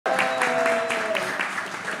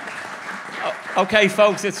Okay,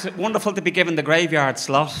 folks, it's wonderful to be given the graveyard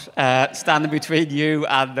slot, standing between you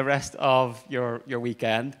and the rest of your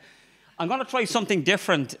weekend. I'm going to try something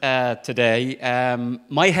different today.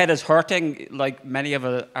 My head is hurting, like many of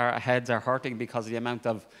our heads are hurting because of the amount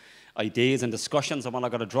of ideas and discussions, and what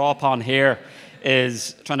I've got to draw upon here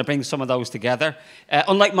is trying to bring some of those together.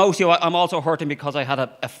 Unlike most of you, I'm also hurting because I had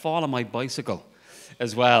a fall on my bicycle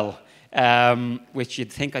as well. Which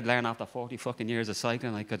you'd think I'd learn after 40 fucking years of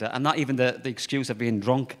cycling. And not even the excuse of being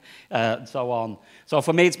drunk, and so on. So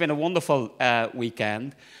for me, it's been a wonderful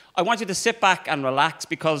weekend. I want you to sit back and relax,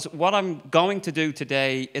 because what I'm going to do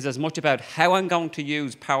today is as much about how I'm going to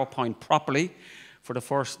use PowerPoint properly for the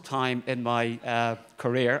first time in my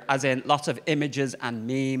career, as in lots of images and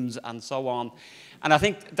memes and so on. And I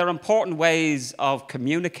think there are important ways of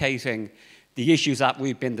communicating the issues that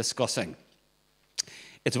we've been discussing.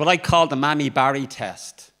 It's what I call the Mammy Barry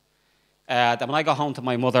test. That when I go home to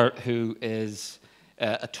my mother, who is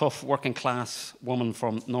a tough working class woman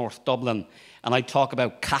from North Dublin, and I talk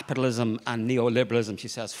about capitalism and neoliberalism, she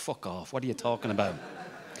says, "Fuck off, what are you talking about?"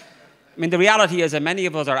 I mean, the reality is that many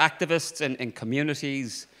of us are activists in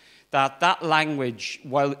communities, that language,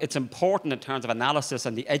 while it's important in terms of analysis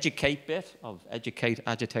and the educate bit of educate,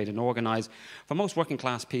 agitate, and organise, for most working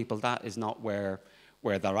class people, that is not where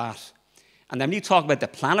they're at. And then when you talk about the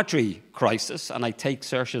planetary crisis, and I take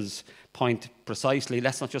Saoirse's point precisely,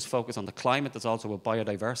 let's not just focus on the climate, there's also a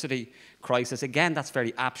biodiversity crisis. Again, that's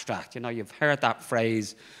very abstract. You know, you've heard that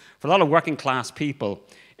phrase. For a lot of working class people,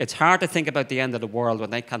 it's hard to think about the end of the world when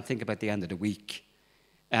they can't think about the end of the week.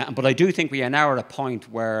 But I do think we are now at a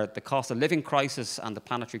point where the cost of living crisis and the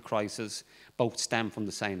planetary crisis both stem from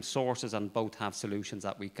the same sources and both have solutions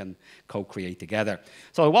that we can co-create together.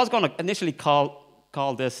 So I was going to initially call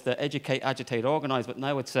this the educate, agitate, organise, but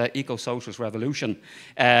now it's eco-socialist revolution.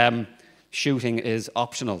 Shooting is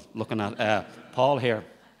optional, looking at Paul here.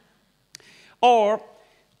 Or,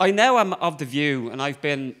 I now am of the view, and I've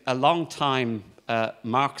been a long time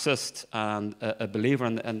Marxist and a believer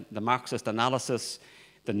in the Marxist analysis,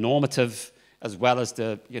 the normative, as well as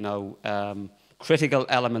the critical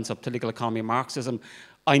elements of political economy Marxism.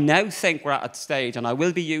 I now think we're at a stage, and I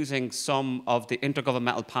will be using some of the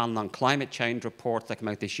Intergovernmental Panel on Climate Change reports that come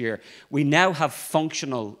out this year. We now have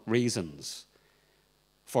functional reasons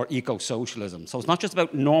for eco-socialism. So it's not just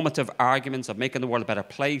about normative arguments of making the world a better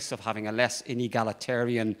place, of having a less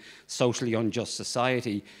inegalitarian, socially unjust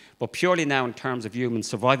society, but purely now in terms of human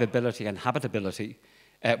survivability and habitability,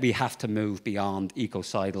 we have to move beyond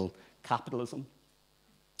ecocidal capitalism.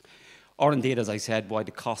 Or indeed, as I said, why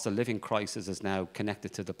the cost of living crisis is now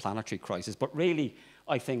connected to the planetary crisis. But really,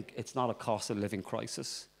 I think it's not a cost of living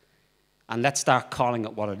crisis. And let's start calling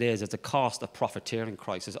it what it is. It's a cost of profiteering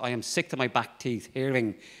crisis. I am sick to my back teeth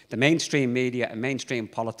hearing the mainstream media and mainstream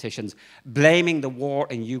politicians blaming the war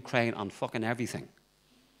in Ukraine on fucking everything.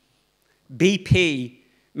 BP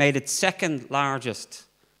made its second largest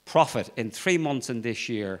profit in 3 months in this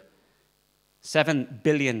year, £7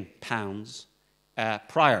 billion,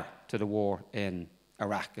 prior to the war in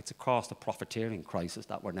Iraq. It's a cost of profiteering crisis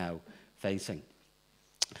that we're now facing.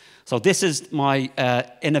 So this is my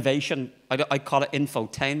innovation. I call it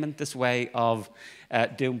infotainment, this way of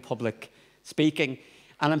doing public speaking.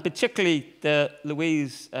 And in particularly the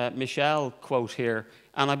Louise Michel quote here.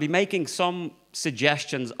 And I'll be making some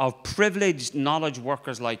suggestions of privileged knowledge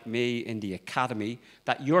workers like me in the academy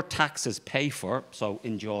that your taxes pay for, so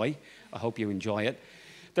enjoy. I hope you enjoy it.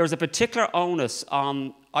 There's a particular onus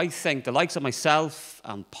on, I think, the likes of myself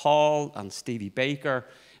and Paul and Stevie Baker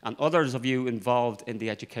and others of you involved in the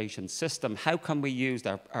education system. How can we use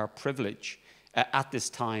our privilege at this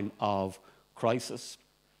time of crisis?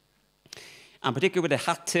 And particularly with a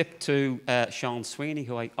hat tip to Sean Sweeney,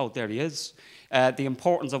 who there he is. The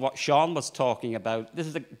importance of what Sean was talking about. This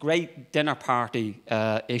is a great dinner party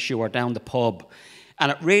issue, or down the pub.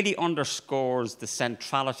 And it really underscores the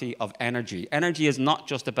centrality of energy. Energy is not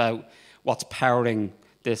just about what's powering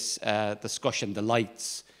this discussion, the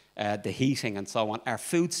lights, the heating, and so on. Our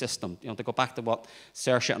food system, to go back to what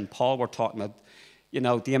Saoirse and Paul were talking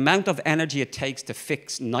about, the amount of energy it takes to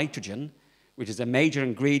fix nitrogen, which is a major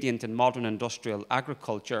ingredient in modern industrial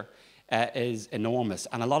agriculture, is enormous.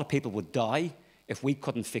 And a lot of people would die if we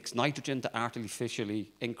couldn't fix nitrogen to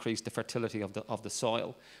artificially increase the fertility of the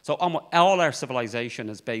soil. So all our civilization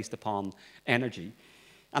is based upon energy.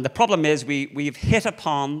 And the problem is we've hit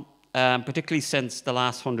upon, particularly since the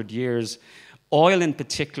last 100 years, oil in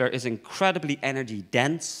particular is incredibly energy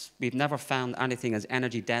dense. We've never found anything as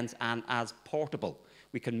energy dense and as portable.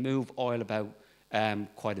 We can move oil about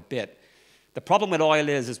quite a bit. The problem with oil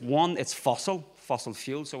is one, it's fossil. fossil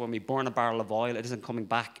fuel. So when we burn a barrel of oil, it isn't coming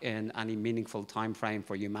back in any meaningful time frame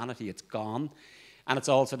for humanity. It's gone. And it's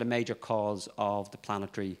also the major cause of the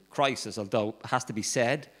planetary crisis, although it has to be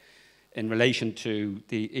said, in relation to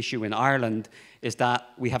the issue in Ireland, is that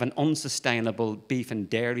we have an unsustainable beef and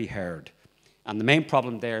dairy herd. And the main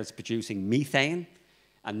problem there is producing methane.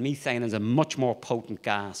 And methane is a much more potent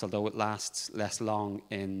gas, although it lasts less long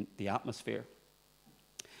in the atmosphere.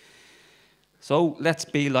 So let's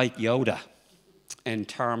be like Yoda in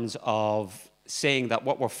terms of seeing that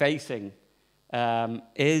what we're facing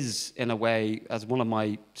is, in a way, as one of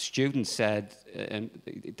my students said, and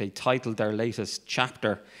they titled their latest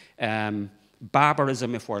chapter,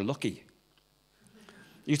 barbarism if we're lucky.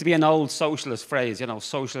 It used to be an old socialist phrase, you know,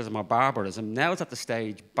 socialism or barbarism. Now it's at the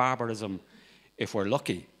stage, barbarism if we're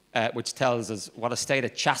lucky, which tells us what a state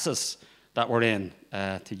of chassis that we're in,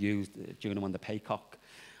 to use Juno and the Paycock.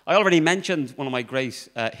 I already mentioned one of my great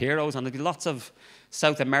heroes, and there'll be lots of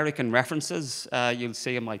South American references. You'll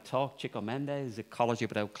see in my talk, Chico Mendes, ecology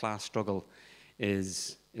without class struggle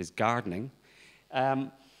is gardening.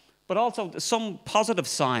 But also some positive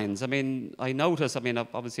signs. I mean, I notice,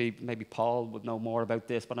 obviously maybe Paul would know more about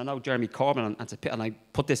this, but I know Jeremy Corbyn, and I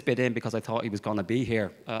put this bit in because I thought he was going to be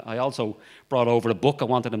here. I also brought over a book I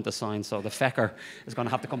wanted him to sign, so the fecker is going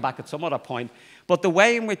to have to come back at some other point. But the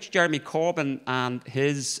way in which Jeremy Corbyn and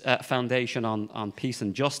his foundation on peace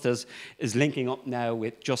and justice is linking up now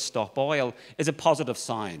with Just Stop Oil is a positive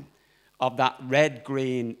sign of that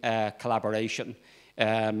red-green collaboration.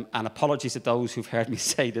 And apologies to those who've heard me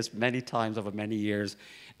say this many times over many years,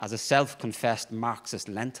 as a self-confessed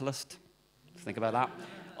Marxist-lentilist. Think about that.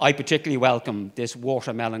 I particularly welcome this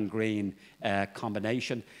watermelon green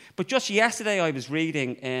combination. But just yesterday I was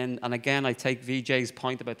reading in, and again I take VJ's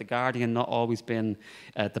point about The Guardian not always being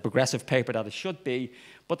the progressive paper that it should be,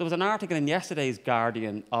 but there was an article in yesterday's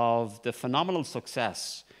Guardian of the phenomenal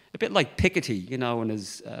success, a bit like Piketty, you know, in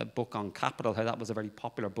his book on capital, how that was a very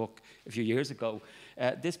popular book a few years ago.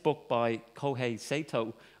 This book by Kohei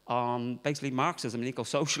Sato on basically Marxism and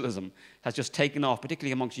eco-socialism has just taken off,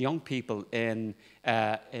 particularly amongst young people in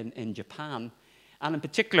Japan. And in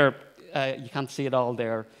particular, you can't see it all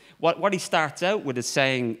there, what he starts out with is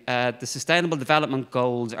saying the Sustainable Development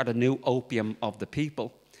Goals are the new opium of the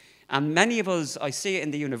people. And many of us, I see it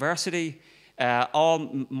in the university,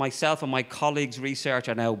 all myself and my colleagues' research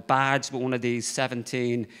are now badged with one of these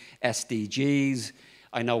 17 SDGs.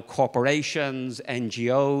 I know corporations,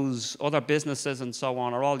 NGOs, other businesses and so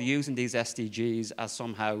on are all using these SDGs as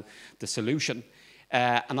somehow the solution.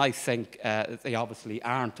 And I think they obviously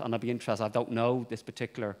aren't, and I'd be interested, I don't know this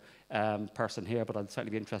particular person here, but I'd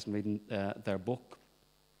certainly be interested in reading their book.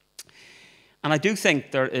 And I do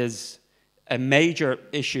think there is a major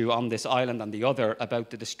issue on this island and the other about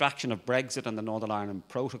the distraction of Brexit and the Northern Ireland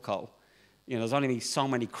Protocol. You know, there's only so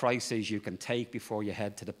many crises you can take before you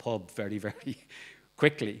head to the pub very, very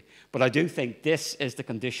quickly. But I do think this is the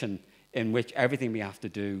condition in which everything we have to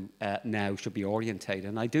do now should be orientated.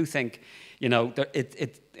 And I do think, you know,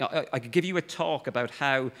 I could give you a talk about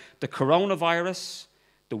how the coronavirus,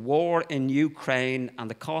 the war in Ukraine, and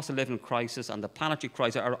the cost of living crisis and the planetary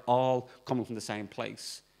crisis are all coming from the same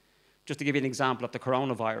place. Just to give you an example of the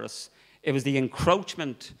coronavirus, it was the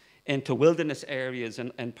encroachment into wilderness areas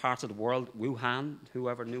in parts of the world, Wuhan,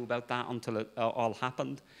 whoever knew about that until it all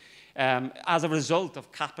happened, as a result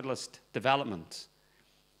of capitalist development.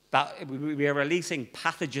 That we are releasing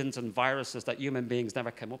pathogens and viruses that human beings never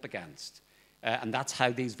came up against. And that's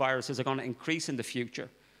how these viruses are going to increase in the future.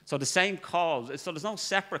 So the same cause, so there's no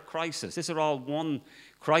separate crisis. These are all one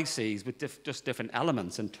crises with just different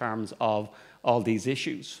elements in terms of all these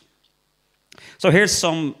issues. So here's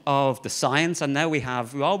some of the science, and now we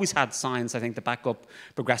always had science, I think, to back up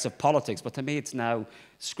progressive politics, but to me it's now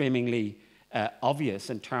screamingly obvious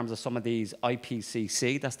in terms of some of these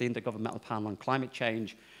IPCC, that's the Intergovernmental Panel on Climate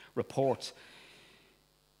Change, reports.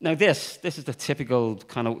 Now this is the typical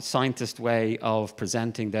kind of scientist way of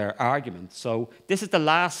presenting their argument. So this is the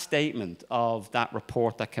last statement of that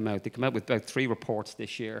report that came out. They came out with about 3 reports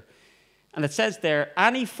this year. And it says there,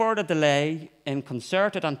 any further delay in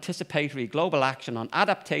concerted anticipatory global action on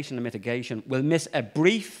adaptation and mitigation will miss a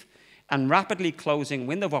brief and rapidly closing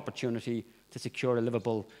window of opportunity to secure a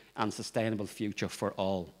livable and sustainable future for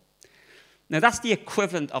all. Now that's the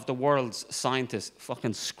equivalent of the world's scientists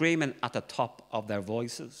fucking screaming at the top of their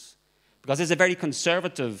voices. Because it's a very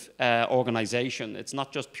conservative organization. It's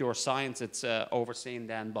not just pure science, it's overseen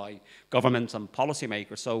then by governments and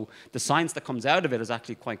policymakers. So the science that comes out of it is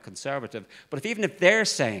actually quite conservative. But even if they're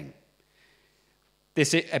saying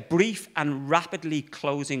this is a brief and rapidly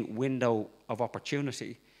closing window of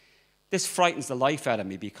opportunity, This frightens the life out of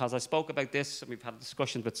me because I spoke about this, and we've had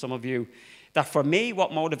discussions with some of you, that for me,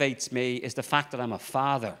 what motivates me is the fact that I'm a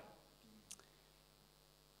father.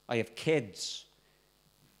 I have kids.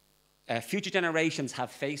 Future generations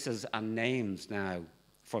have faces and names now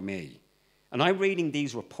for me. And I'm reading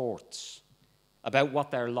these reports about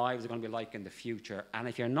what their lives are going to be like in the future. And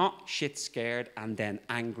if you're not shit scared and then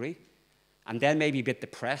angry, and then maybe a bit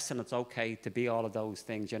depressed, and it's okay to be all of those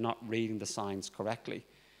things, you're not reading the signs correctly.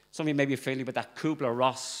 Some of you may be familiar with that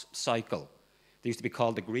Kubler-Ross cycle. They used to be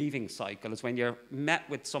called the grieving cycle. It's when you're met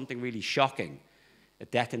with something really shocking, a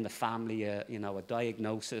death in the family, a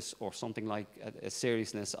diagnosis, or something like a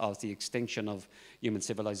seriousness of the extinction of human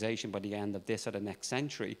civilization by the end of this or the next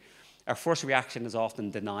century. Our first reaction is often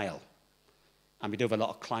denial, and we do have a lot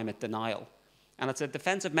of climate denial. And it's a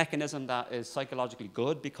defensive mechanism that is psychologically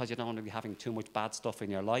good because you don't want to be having too much bad stuff in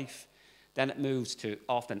your life. Then it moves to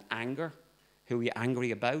often anger. Who are you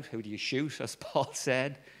angry about? Who do you shoot, as Paul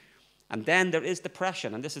said? And then there is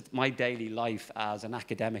depression, and this is my daily life as an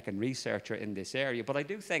academic and researcher in this area. But I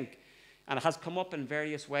do think, and it has come up in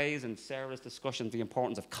various ways in Sarah's discussions, the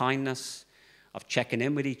importance of kindness, of checking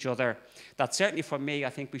in with each other, that certainly for me, I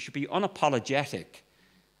think we should be unapologetic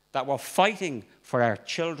that we're fighting for our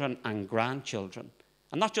children and grandchildren,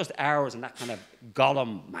 and not just ours and that kind of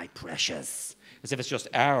Gollum, my precious, as if it's just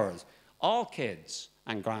ours. All kids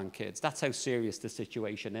and grandkids. That's how serious the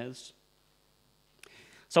situation is.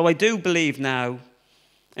 So I do believe now,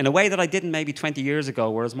 in a way that I didn't maybe 20 years ago,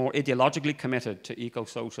 where I was more ideologically committed to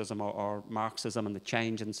eco-socialism or Marxism and the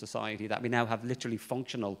change in society, that we now have literally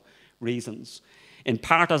functional reasons. In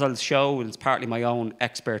part, as I'll show, and it's partly my own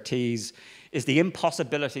expertise, is the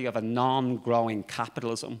impossibility of a non-growing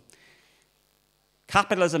capitalism.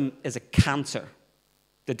 Capitalism is a cancer.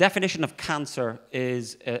 The definition of cancer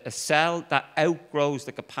is a cell that outgrows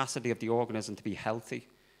the capacity of the organism to be healthy.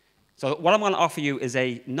 So what I'm going to offer you is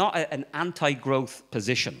not an anti-growth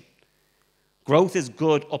position. Growth is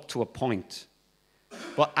good up to a point.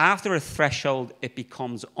 But after a threshold, it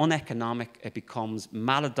becomes uneconomic, it becomes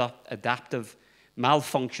maladaptive,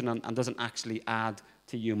 malfunctioning, and doesn't actually add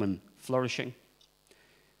to human flourishing.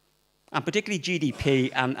 And particularly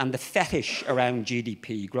GDP and the fetish around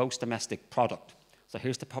GDP, gross domestic product. So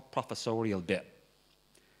here's the professorial bit.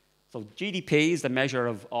 So GDP is the measure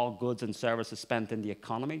of all goods and services spent in the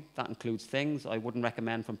economy. That includes things I wouldn't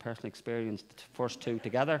recommend from personal experience, the first two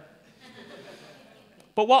together.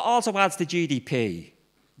 But what also adds to GDP?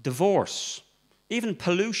 Divorce. Even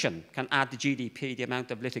pollution can add to GDP, the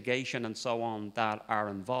amount of litigation and so on that are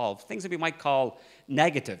involved. Things that we might call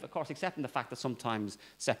negative, of course, accepting the fact that sometimes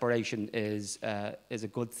separation is a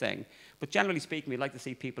good thing. But generally speaking, we like to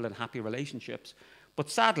see people in happy relationships. But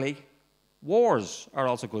sadly, wars are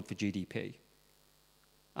also good for GDP.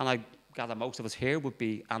 And I gather most of us here would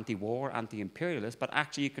be anti-war, anti-imperialist, but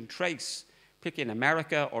actually you can trace, particularly in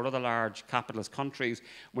America or other large capitalist countries,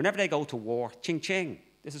 whenever they go to war, ching-ching,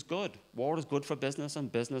 this is good. War is good for business, and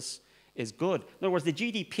business is good. In other words, the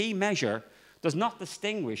GDP measure does not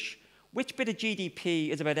distinguish which bit of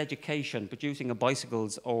GDP is about education, producing a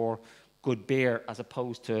bicycles or good beer, as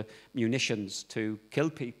opposed to munitions to kill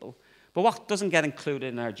people. But what doesn't get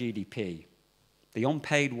included in our GDP? The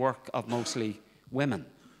unpaid work of mostly women,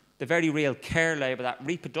 the very real care labour, that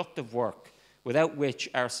reproductive work without which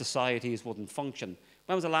our societies wouldn't function.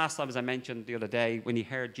 When was the last time, as I mentioned the other day, when you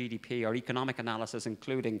heard GDP or economic analysis,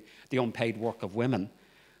 including the unpaid work of women?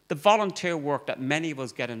 The volunteer work that many of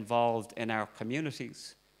us get involved in our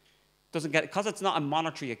communities doesn't get, because it's not a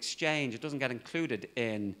monetary exchange, it doesn't get included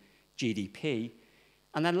in GDP.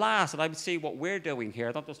 And then last, and I would see what we're doing here,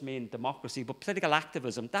 I don't just mean democracy, but political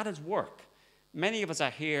activism, that is work. Many of us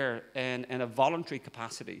are here in a voluntary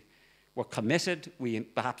capacity. We're committed, we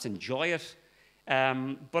perhaps enjoy it,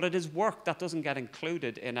 but it is work that doesn't get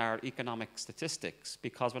included in our economic statistics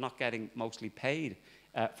because we're not getting mostly paid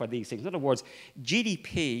for these things. In other words,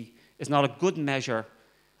 GDP is not a good measure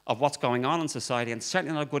of what's going on in society, and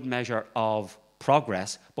certainly not a good measure of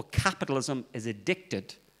progress, but capitalism is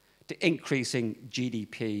addicted to increasing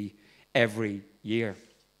GDP every year.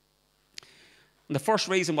 And the first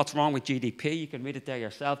reason what's wrong with GDP, you can read it there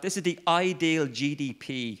yourself, this is the ideal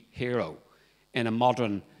GDP hero in a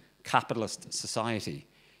modern capitalist society.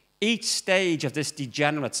 Each stage of this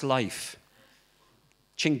degenerate's life,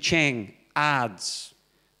 ching-ching, adds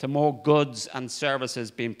to more goods and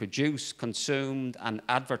services being produced, consumed, and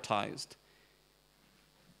advertised.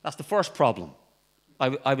 That's the first problem.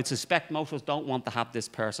 I would suspect most of us don't want to have this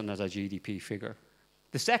person as a GDP figure.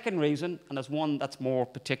 The second reason, and there's one that's more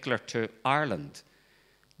particular to Ireland,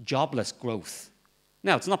 jobless growth.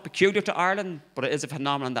 Now, it's not peculiar to Ireland, but it is a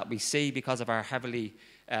phenomenon that we see because of our heavily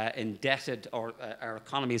indebted, or our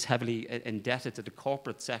economy is heavily indebted to the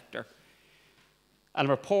corporate sector. And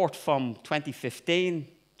a report from 2015,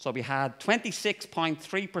 so we had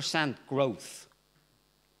 26.3% growth.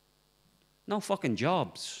 No fucking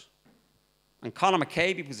jobs. And Conor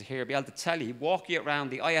McCabe was here, be able to tell you, walk you around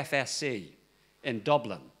the IFSC in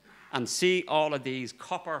Dublin and see all of these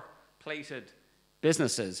copper-plated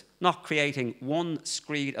businesses not creating one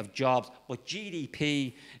screed of jobs, but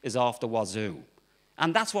GDP is off the wazoo.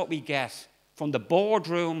 And that's what we get from the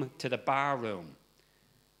boardroom to the bar room.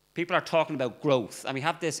 People are talking about growth, and we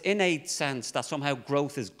have this innate sense that somehow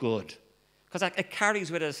growth is good, because it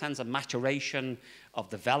carries with it a sense of maturation, of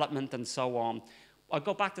development, and so on. I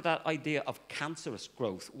go back to that idea of cancerous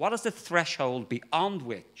growth. What is the threshold beyond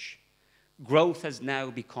which growth has now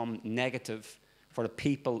become negative for the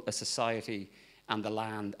people, a society, and the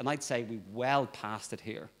land? And I'd say we've well passed it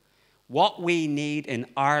here. What we need in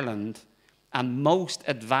Ireland, and most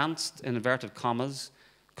advanced, in inverted commas,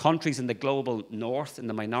 countries in the global north, in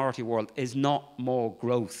the minority world, is not more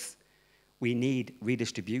growth. We need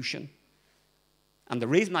redistribution. And the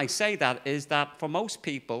reason I say that is that for most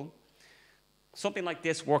people, something like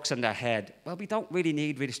this works in their head. Well, we don't really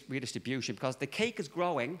need redistribution because the cake is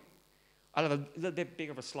growing. I'll have a little bit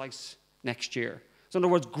bigger of a slice next year. So in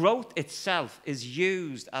other words, growth itself is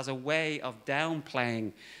used as a way of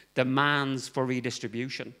downplaying demands for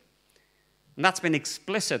redistribution. And that's been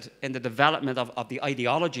explicit in the development of the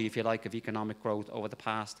ideology, if you like, of economic growth over the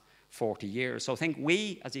past 40 years. So I think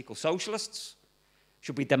we, as eco-socialists,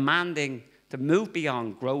 should be demanding to move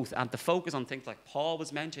beyond growth and to focus on things like Paul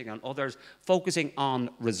was mentioning and others, focusing on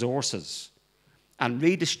resources and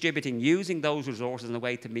redistributing, using those resources in a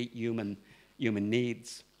way to meet human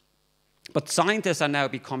needs. But scientists are now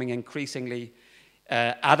becoming increasingly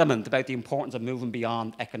adamant about the importance of moving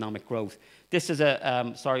beyond economic growth. This is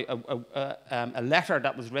a letter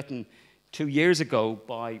that was written 2 years ago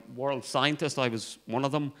by world scientists. I was one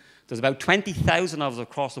of them. There's about 20,000 of us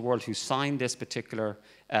across the world who signed this particular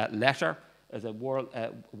letter as a world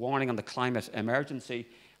warning on the climate emergency.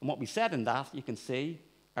 And what we said in that, you can see,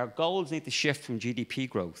 our goals need to shift from GDP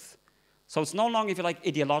growth. So it's no longer, if you like,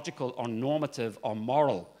 ideological or normative or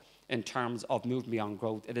moral in terms of moving beyond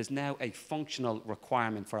growth. It is now a functional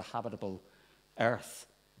requirement for a habitable Earth.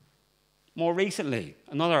 More recently,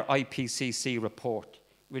 another IPCC report,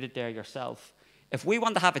 read it there yourself. If we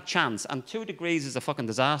want to have a chance, and 2 degrees is a fucking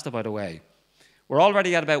disaster, by the way, we're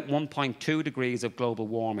already at about 1.2 degrees of global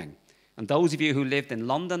warming. And those of you who lived in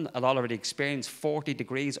London have already experienced 40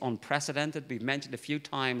 degrees, unprecedented. We've mentioned a few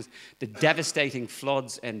times the devastating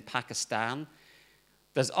floods in Pakistan.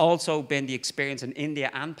 There's also been the experience in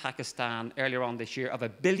India and Pakistan earlier on this year of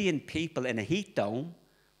 1 billion people in a heat dome,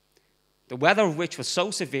 the weather of which was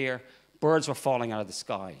so severe, birds were falling out of the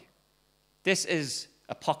sky. This is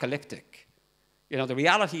apocalyptic. You know, the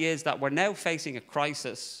reality is that we're now facing a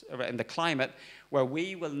crisis in the climate where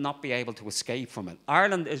we will not be able to escape from it.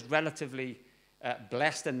 Ireland is relatively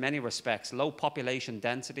blessed in many respects. Low population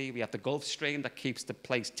density. We have the Gulf Stream that keeps the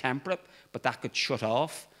place temperate, but that could shut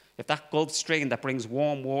off. If that Gulf Stream that brings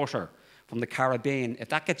warm water from the Caribbean, if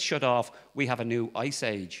that gets shut off, we have a new ice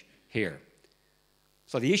age here.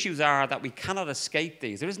 So the issues are that we cannot escape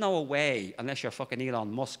these. There is no way, unless you're fucking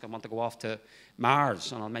Elon Musk and want to go off to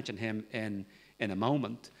Mars, and I'll mention him in a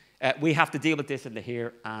moment. We have to deal with this in the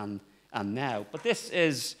here and now. But this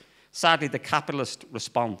is, sadly, the capitalist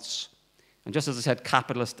response. And just as I said,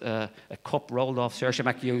 capitalist, a cup rolled off Saoirse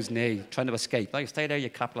McHugh's knee, trying to escape. Like, stay there, you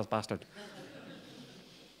capitalist bastard.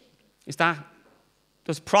 Is that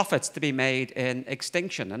there's profits to be made in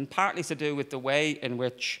extinction, and partly to do with the way in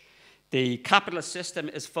which the capitalist system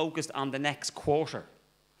is focused on the next quarter.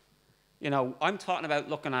 You know, I'm talking about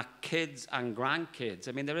looking at kids and grandkids.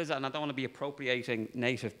 I mean, there is, and I don't want to be appropriating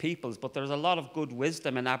native peoples, but there's a lot of good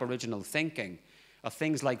wisdom in Aboriginal thinking, of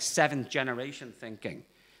things like 7th generation thinking,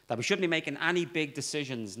 that we shouldn't be making any big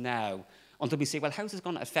decisions now until we see, well, how's this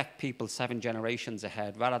going to affect people 7 generations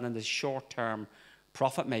ahead, rather than this short-term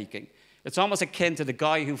profit making. It's almost akin to the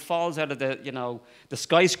guy who falls out of the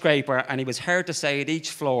skyscraper and he was heard to say at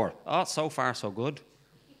each floor, oh, so far so good.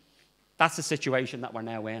 That's the situation that we're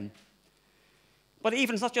now in. But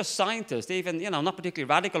even, it's not just scientists, even, not particularly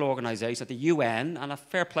radical organizations, at the UN, and a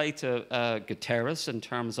fair play to Guterres in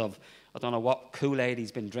terms of, I don't know what Kool-Aid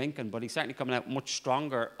he's been drinking, but he's certainly coming out much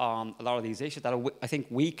stronger on a lot of these issues that I think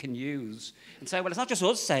we can use and say, well, it's not just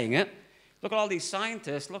us saying it. Look at all these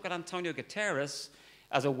scientists, look at Antonio Guterres,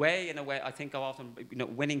 as a way, I think of often,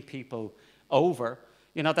 winning people over,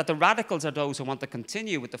 that the radicals are those who want to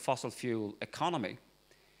continue with the fossil fuel economy.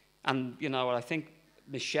 And, I think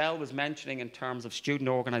Michelle was mentioning in terms of student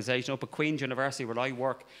organisation, up at Queen's University where I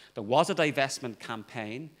work, there was a divestment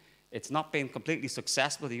campaign. It's not been completely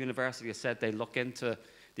successful. The university has said they look into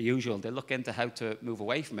the usual, they look into how to move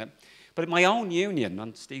away from it. But in my own union,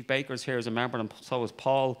 and Steve Baker's here as a member, and so is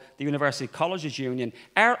Paul, the University Colleges Union,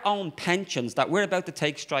 our own pensions that we're about to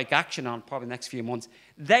take strike action on probably the next few months,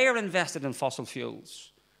 they are invested in fossil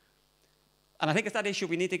fuels. And I think it's that issue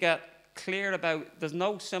we need to get clear about. There's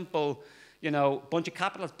no simple, bunch of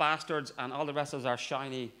capitalist bastards and all the rest of us are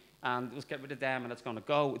shiny and let's get rid of them and it's going to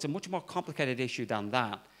go. It's a much more complicated issue than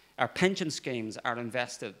that. Our pension schemes are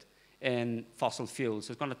invested in fossil fuels.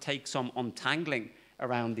 So it's going to take some untangling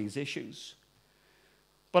around these issues.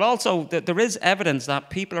 But also, there is evidence that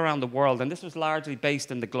people around the world, and this was largely based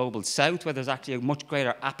in the global south, where there's actually a much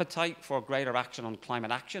greater appetite for greater action on climate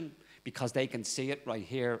action, because they can see it right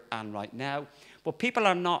here and right now. But people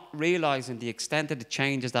are not realizing the extent of the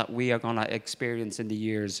changes that we are going to experience in the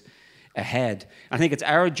years ahead. I think it's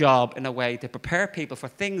our job, in a way, to prepare people for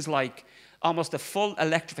things like almost a full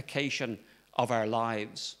electrification of our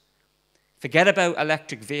lives. Forget about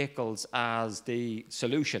electric vehicles as the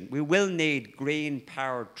solution. We will need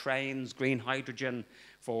green-powered trains, green hydrogen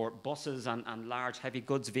for buses and large heavy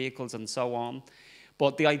goods vehicles and so on.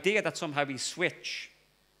 But the idea that somehow we switch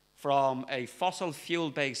from a fossil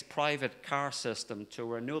fuel-based private car system to a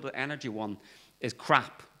renewable energy one is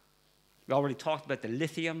crap. We already talked about the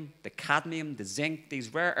lithium, the cadmium, the zinc,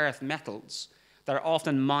 these rare earth metals that are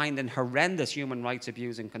often mined in horrendous human rights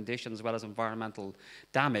abusing conditions as well as environmental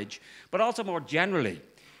damage. But also more generally,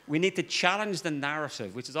 we need to challenge the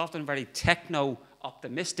narrative, which is often a very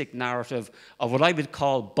techno-optimistic narrative of what I would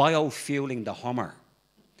call biofueling the Hummer.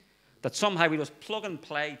 That somehow we just plug and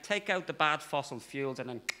play, take out the bad fossil fuels and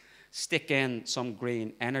then stick in some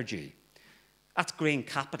green energy. That's green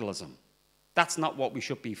capitalism. That's not what we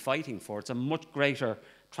should be fighting for. It's a much greater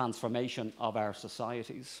transformation of our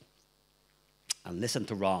societies. And listen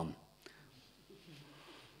to Ron.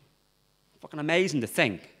 Fucking amazing to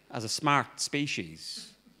think, as a smart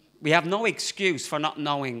species, we have no excuse for not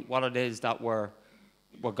knowing what it is that we're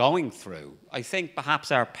going through. I think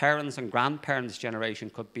perhaps our parents' and grandparents' generation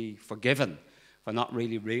could be forgiven for not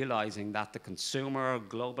really realizing that the consumer,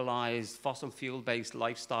 globalized, fossil fuel-based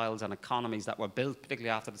lifestyles and economies that were built, particularly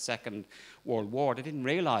after the Second World War, they didn't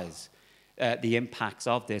realize the impacts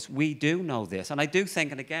of this. We do know this. And I do think,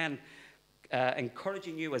 and again,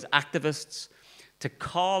 encouraging you as activists to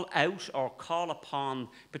call out or call upon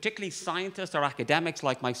particularly scientists or academics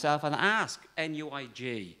like myself and ask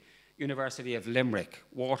NUIG, University of Limerick,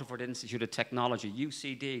 Waterford Institute of Technology,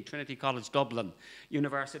 UCD, Trinity College Dublin,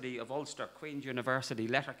 University of Ulster, Queen's University,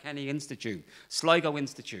 Letterkenny Institute, Sligo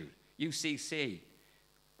Institute, UCC,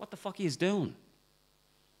 what the fuck are you doing?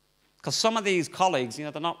 Because some of these colleagues,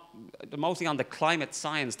 they're mostly on the climate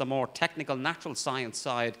science, the more technical natural science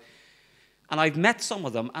side. And I've met some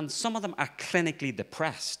of them, and some of them are clinically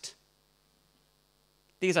depressed.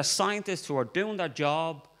 These are scientists who are doing their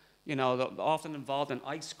job, they're often involved in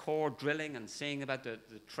ice core drilling and seeing about the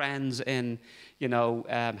trends in,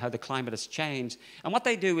 how the climate has changed. And what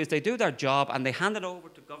they do is they do their job and they hand it over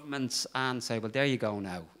to governments and say, well, there you go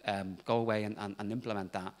now, go away and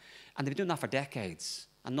implement that. And they've been doing that for decades,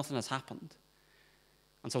 and nothing has happened.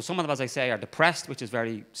 And so some of them, as I say, are depressed, which is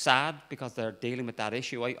very sad because they're dealing with that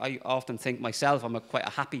issue. I often think myself, I'm quite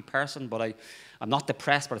a happy person, but I'm not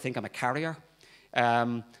depressed, but I think I'm a carrier.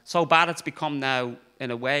 So bad it's become now in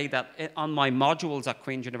a way that on my modules at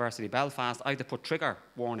Queen's University Belfast, I have to put trigger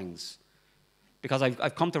warnings because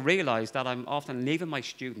I've come to realize that I'm often leaving my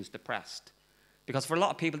students depressed. Because for a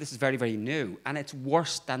lot of people, this is very, very new, and it's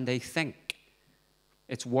worse than they think.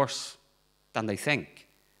 It's worse than they think.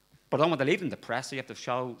 But I don't want to leave them depressed, so you have to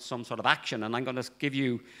show some sort of action. And I'm going to give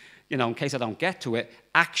you, in case I don't get to it,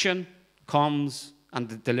 action comes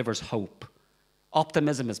and delivers hope.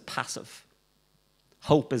 Optimism is passive.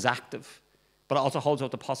 Hope is active. But it also holds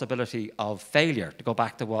out the possibility of failure, to go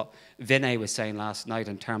back to what Vinay was saying last night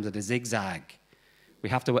in terms of the zigzag. We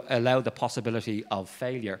have to allow the possibility of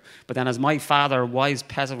failure. But then as my father, a wise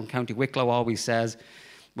peasant from County Wicklow, always says,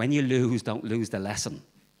 when you lose, don't lose the lesson.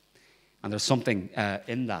 And there's something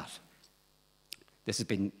in that. This has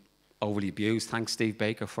been overly abused. Thanks, Steve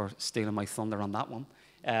Baker, for stealing my thunder on that one.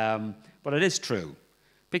 But it is true.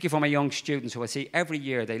 Particularly for my young students who I see every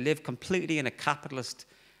year, they live completely in a capitalist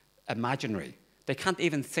imaginary. They can't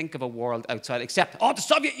even think of a world outside except, the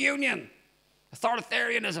Soviet Union,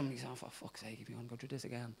 authoritarianism. You say, for fuck's sake, if you want to go through this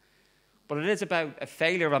again. But it is about a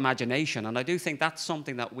failure of imagination. And I do think that's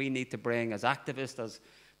something that we need to bring as activists, as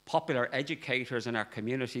popular educators in our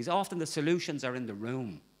communities. Often the solutions are in the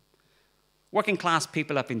room. Working class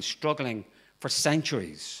people have been struggling for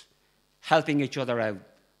centuries, helping each other out,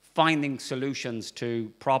 finding solutions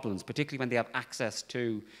to problems, particularly when they have access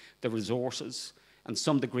to the resources and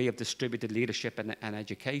some degree of distributed leadership and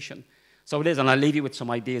education. So it is, and I'll leave you with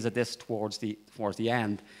some ideas of this towards the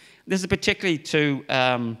end. This is particularly to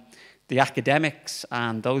the academics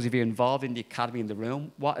and those of you involved in the academy in the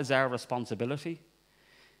room. What is our responsibility?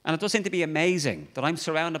 And it does seem to be amazing that I'm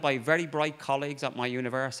surrounded by very bright colleagues at my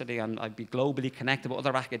university, and I'd be globally connected with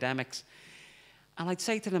other academics. And I'd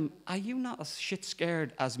say to them, are you not as shit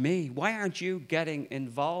scared as me? Why aren't you getting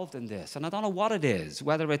involved in this? And I don't know what it is,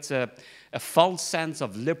 whether it's a false sense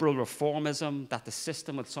of liberal reformism, that the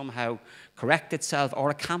system would somehow correct itself, or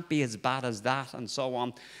it can't be as bad as that, and so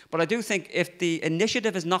on. But I do think if the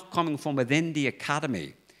initiative is not coming from within the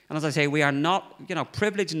academy, and as I say, we are not,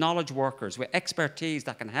 privileged knowledge workers with expertise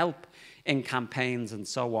that can help in campaigns and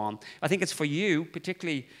so on. I think it's for you,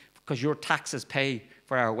 particularly because your taxes pay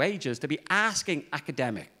for our wages, to be asking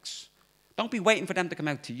academics. Don't be waiting for them to come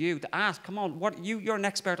out to you, to ask, come on, you're an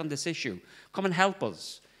expert on this issue. Come and help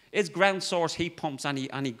us. Is ground source heat pumps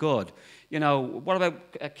any good? What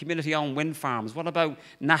about community-owned wind farms? What about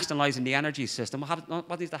nationalising the energy system?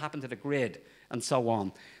 What needs to happen to the grid? And so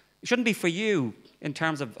on. It shouldn't be for you in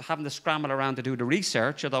terms of having to scramble around to do the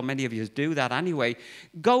research, although many of you do that anyway.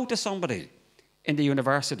 Go to somebody in the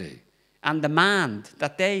university and demand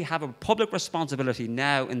that they have a public responsibility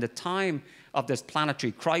now in the time of this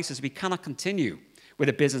planetary crisis. We cannot continue with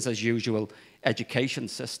a business-as-usual education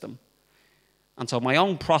system. And so my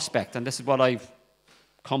own prospect, and this is what I've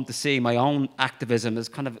come to see, my own activism is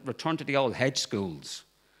kind of return to the old hedge schools.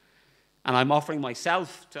 And I'm offering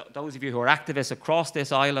myself, to those of you who are activists across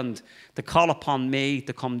this island, to call upon me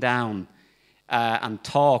to come down and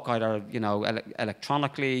talk either,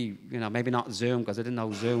 electronically, maybe not Zoom, because I didn't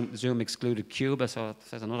know Zoom excluded Cuba, so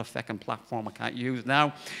there's another fucking platform I can't use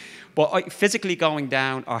now. But physically going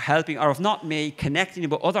down or helping, or if not me, connecting you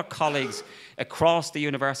with other colleagues across the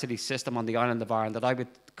university system on the island of Ireland that I would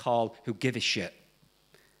call who give a shit.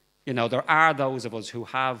 There are those of us who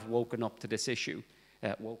have woken up to this issue,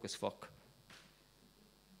 woke as fuck.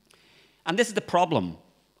 And this is the problem,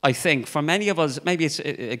 I think. For many of us, maybe it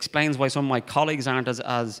explains why some of my colleagues aren't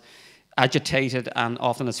as agitated and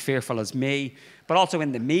often as fearful as me. But also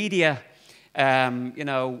in the media,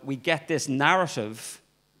 we get this narrative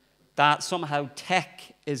that somehow tech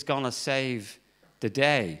is going to save the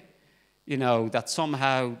day. That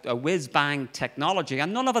somehow a whiz-bang technology,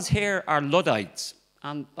 and none of us here are Luddites.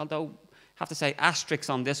 And although I have to say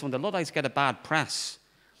asterisks on this one, the Luddites get a bad press.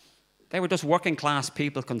 They were just working class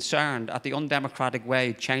people concerned at the undemocratic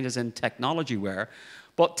way changes in technology were.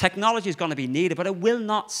 But technology is going to be needed, but it will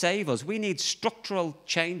not save us. We need structural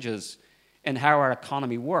changes in how our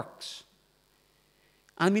economy works.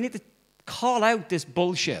 And we need to call out this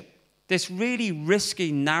bullshit, this really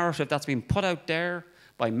risky narrative that's been put out there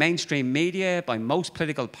by mainstream media, by most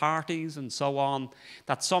political parties and so on,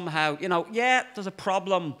 that somehow, yeah, there's a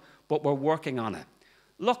problem, but we're working on it.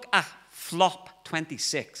 Look at Flop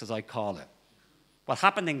 26, as I call it. What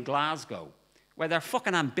happened in Glasgow, where their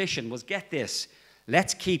fucking ambition was, get this,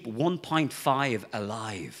 let's keep 1.5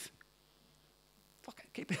 alive. Fucking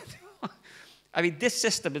keep it. I mean, this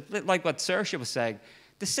system, like what Saoirse was saying,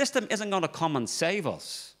 the system isn't going to come and save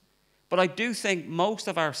us. But I do think most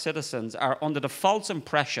of our citizens are under the false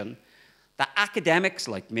impression that academics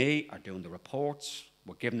like me are doing the reports,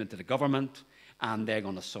 we're giving them to the government, and they're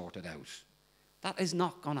going to sort it out. That is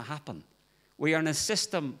not going to happen. We are in a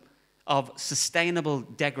system of sustainable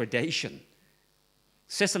degradation.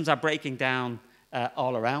 Systems are breaking down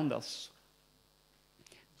all around us.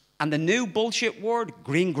 And the new bullshit word,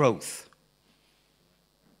 green growth.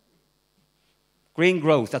 Green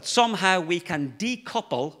growth, that somehow we can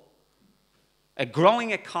decouple a growing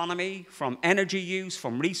economy from energy use,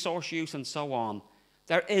 from resource use, and so on.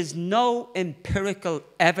 There is no empirical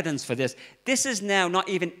evidence for this. This is now not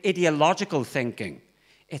even ideological thinking.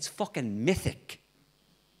 It's fucking mythic.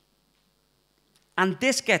 And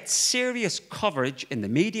this gets serious coverage in the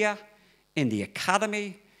media, in the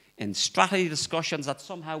academy, in strategy discussions, that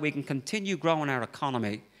somehow we can continue growing our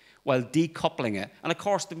economy while decoupling it. And of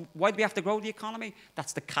course, why do we have to grow the economy?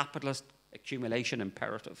 That's the capitalist accumulation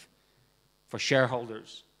imperative for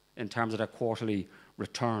shareholders in terms of their quarterly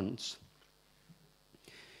returns.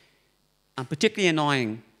 And particularly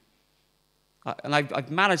annoying, and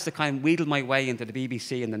I've managed to kind of wheedle my way into the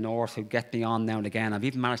BBC in the North, who get me on now and again. I've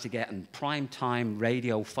even managed to get in prime time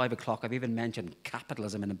radio, 5 o'clock. I've even mentioned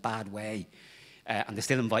capitalism in a bad way, and they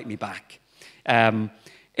still invite me back.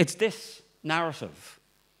 It's this narrative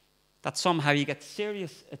that somehow you get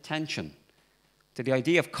serious attention to the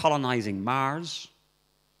idea of colonizing Mars,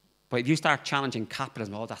 But if you start challenging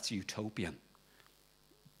capitalism, oh, that's utopian.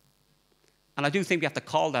 And I do think we have to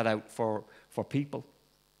call that out for people.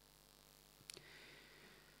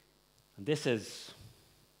 And this is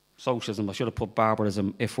socialism. I should have put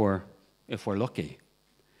barbarism if we're lucky.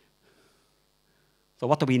 So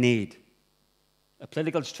what do we need? A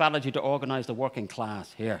political strategy to organize the working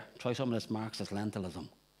class. Here, try some of this Marxist lentilism.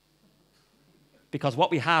 Because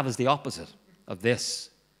what we have is the opposite of this.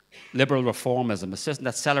 Liberal reformism, a system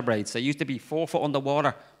that celebrates. It used to be 4 foot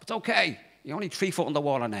underwater, but it's okay. You're only 3 foot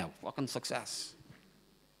underwater now. Fucking success.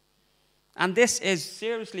 And this is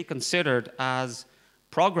seriously considered as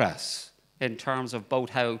progress in terms of both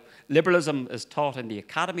how liberalism is taught in the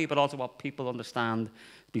academy, but also what people understand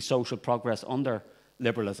to be social progress under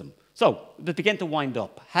liberalism. So, to begin to wind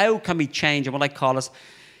up, how can we change what I call as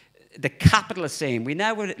the capitalist scene? We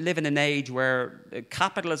now live in an age where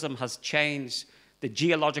capitalism has changed the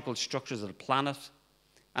geological structures of the planet.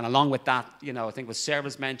 And along with that, you know, I think what Sarah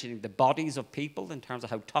was mentioning, the bodies of people in terms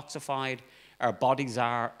of how toxified our bodies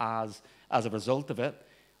are as a result of it.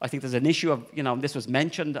 I think there's an issue of, you know, this was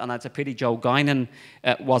mentioned, and it's a pity Joe Guinan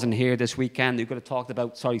wasn't here this weekend. Who could have talked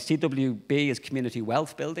about, CWB is community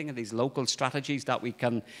wealth building and these local strategies that we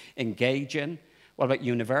can engage in. What about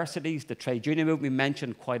universities? The trade union movement we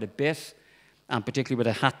mentioned quite a bit, and particularly with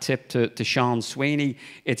a hat tip to Sean Sweeney.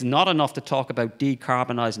 It's not enough to talk about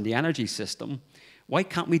decarbonising the energy system. Why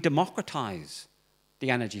can't we democratise the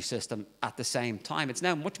energy system at the same time? It's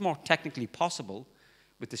now much more technically possible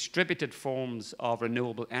with distributed forms of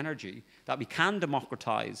renewable energy that we can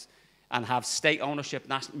democratise and have state ownership,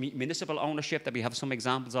 municipal ownership that we have some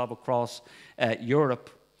examples of across Europe.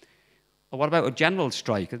 But what about a general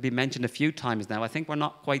strike? It's been mentioned a few times now. I think we're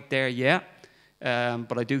not quite there yet,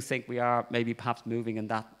 but I do think we are maybe perhaps moving in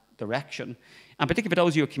that direction. And particularly for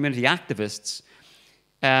those of you who are community activists,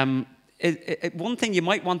 one thing you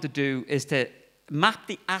might want to do is to map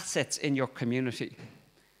the assets in your community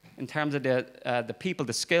in terms of the people,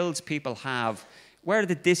 the skills people have. Where are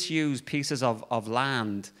the disused pieces of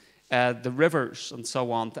land, the rivers and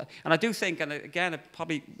so on? And I do think, and again, it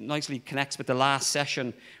probably nicely connects with the last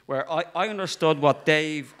session where I understood what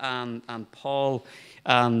Dave and Paul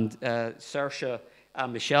and Saoirse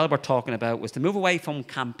and Michelle were talking about was to move away from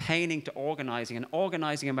campaigning to organising, and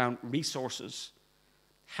organising around resources,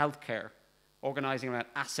 healthcare, organising around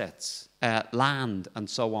assets, land, and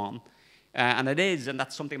so on. And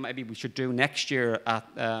that's something maybe we should do next year at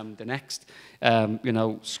the next,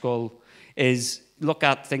 school, is look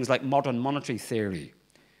at things like modern monetary theory,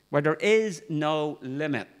 where there is no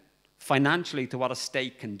limit financially to what a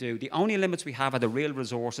state can do. The only limits we have are the real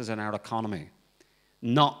resources in our economy,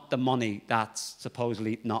 not the money that's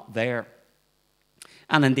supposedly not there.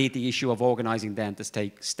 And indeed, the issue of organising then to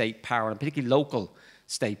take state power, and particularly local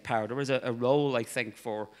state power. There is a role, I think,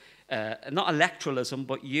 for not electoralism,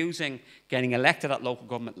 but getting elected at local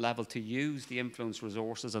government level to use the influence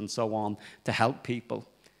resources and so on to help people.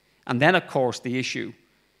 And then, of course, the issue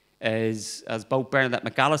is, as both Bernadette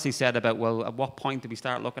McAllister said about, well, at what point do we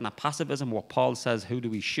start looking at pacifism? What Paul says, who do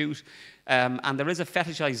we shoot? And there is a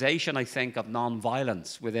fetishization, I think, of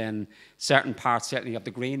non-violence within certain parts, certainly of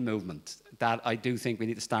the Green movement, that I do think we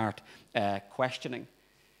need to start questioning.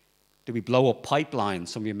 Do we blow up pipelines?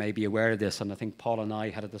 Some of you may be aware of this, and I think Paul and I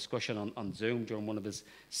had a discussion on Zoom during one of his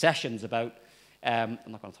sessions about, I'm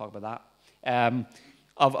not going to talk about that,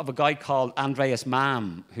 of a guy called Andreas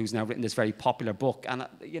Malm, who's now written this very popular book. And,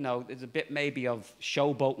 there's a bit maybe of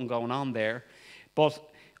showboating going on there. But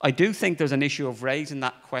I do think there's an issue of raising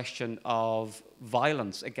that question of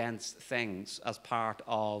violence against things as part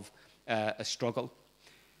of a struggle.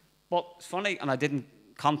 But it's funny, and I didn't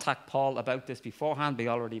contact Paul about this beforehand, but he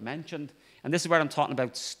already mentioned, and this is where I'm talking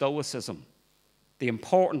about Stoicism, the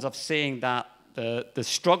importance of seeing that the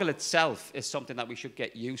struggle itself is something that we should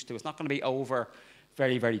get used to. It's not going to be over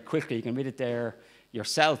very, very quickly. You can read it there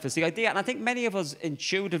yourself. It's the idea, and I think many of us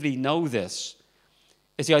intuitively know this,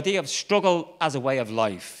 is the idea of struggle as a way of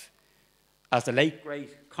life. As the late,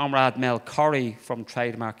 great comrade Mel Corrie from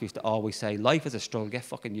Trademark used to always say, life is a struggle, get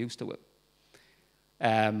fucking used to it.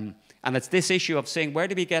 And it's this issue of saying, where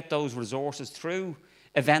do we get those resources through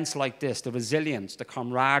events like this, the resilience, the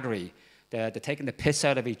camaraderie, the taking the piss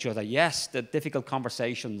out of each other. Yes, the difficult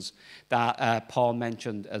conversations that Paul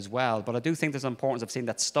mentioned as well. But I do think there's an importance of seeing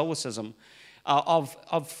that stoicism, of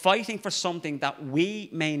fighting for something that we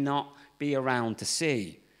may not be around to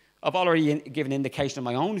see. I've already given an indication of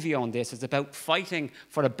my own view on this. It's about fighting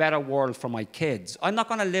for a better world for my kids. I'm not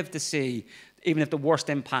going to live to see, even if the worst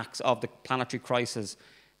impacts of the planetary crisis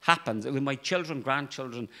happens with my children,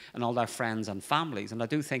 grandchildren, and all their friends and families. And I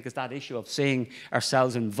do think it's that issue of seeing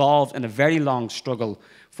ourselves involved in a very long struggle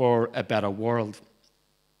for a better world.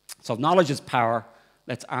 So knowledge is power.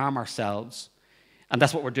 Let's arm ourselves. And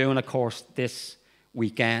that's what we're doing, of course, this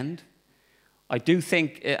weekend. I do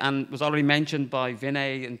think, and was already mentioned by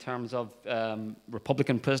Vinay in terms of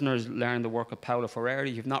Republican prisoners learning the work of Paulo Freire.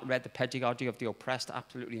 If you've not read The Pedagogy of the Oppressed, I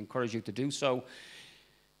absolutely encourage you to do so.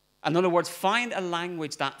 In other words, find a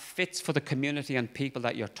language that fits for the community and people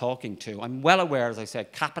that you're talking to. I'm well aware, as I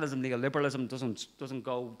said, capitalism, neoliberalism doesn't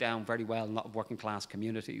go down very well in a lot of working class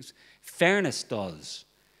communities. Fairness does.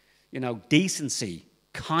 You know, decency,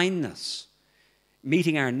 kindness,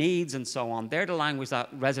 meeting our needs and so on. They're the language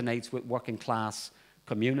that resonates with working class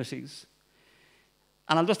communities.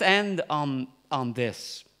 And I'll just end on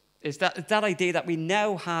this, is that idea that we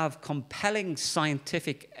now have compelling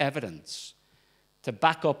scientific evidence to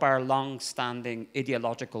back up our long-standing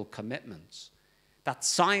ideological commitments. That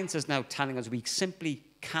science is now telling us we simply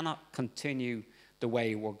cannot continue the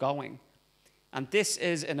way we're going. And this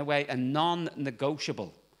is, in a way, a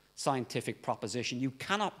non-negotiable scientific proposition. You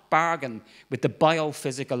cannot bargain with the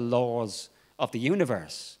biophysical laws of the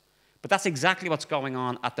universe. But that's exactly what's going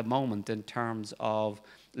on at the moment in terms of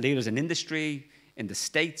leaders in industry, in the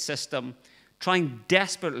state system, trying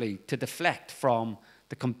desperately to deflect from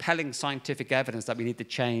the compelling scientific evidence that we need to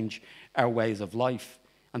change our ways of life.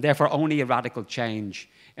 And therefore, only a radical change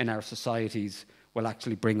in our societies will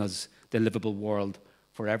actually bring us the livable world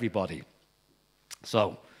for everybody.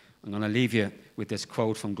 So I'm going to leave you with this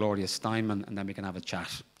quote from Gloria Steinman, and then we can have a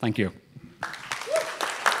chat. Thank you.